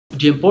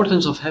The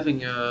importance of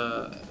having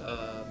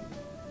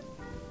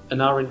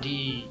an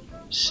R&D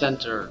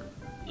center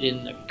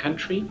in a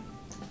country,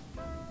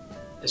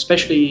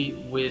 especially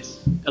with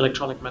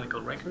electronic medical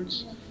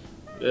records,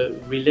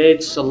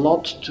 relates a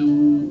lot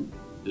to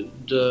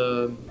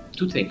the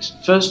two things.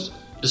 First,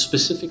 the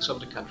specifics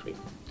of the country.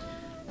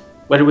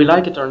 Whether we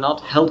like it or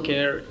not,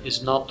 healthcare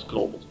is not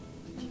global.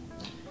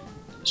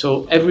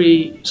 So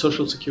every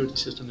social security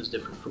system is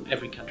different from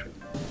every country.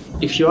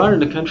 If you are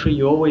in a country,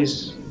 you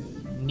always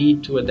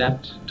need to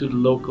adapt to the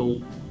local,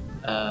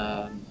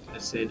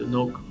 let's say the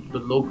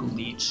local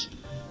needs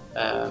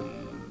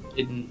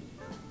in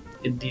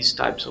these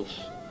types of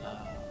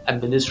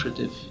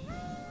administrative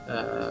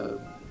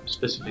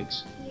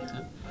specifics.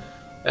 Yeah.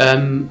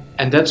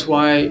 And that's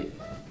why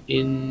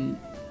in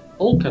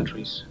all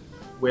countries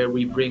where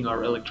we bring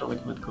our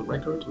electronic medical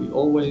record, we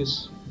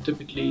always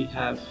typically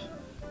have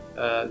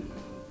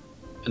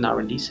an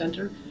R&D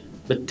center,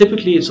 but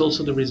typically it's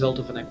also the result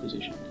of an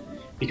acquisition.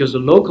 Because the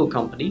local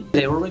company,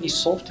 they already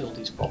solved all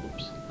these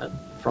problems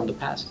from the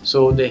past.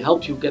 So they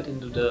help you get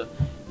into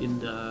in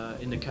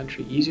the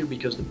country easier,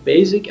 because the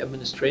basic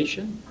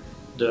administration,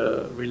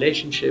 the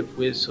relationship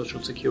with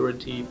social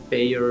security,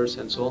 payers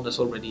and so on, that's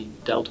already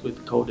dealt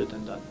with, coded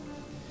and done.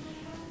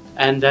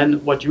 And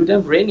then what you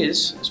then bring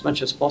is, as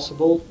much as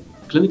possible,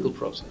 clinical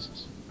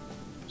processes.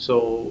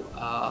 So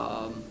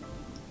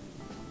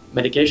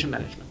medication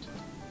management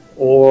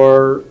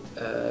or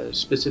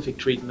specific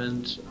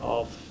treatment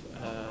of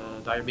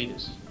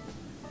diabetes.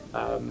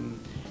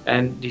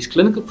 And these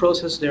clinical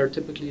processes, they are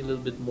typically a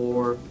little bit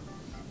more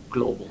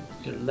global,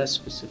 they're less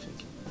specific.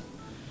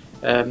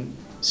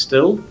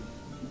 Still,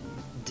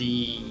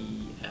 the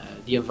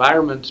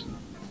environment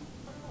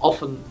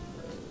often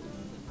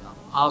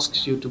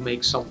asks you to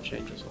make some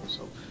changes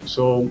also.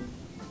 So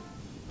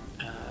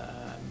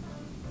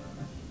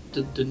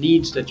the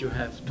needs that you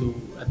have to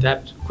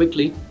adapt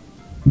quickly,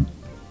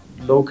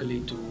 locally,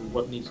 to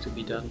what needs to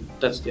be done,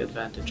 that's the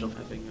advantage of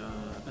having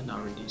an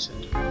R&D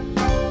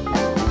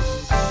center.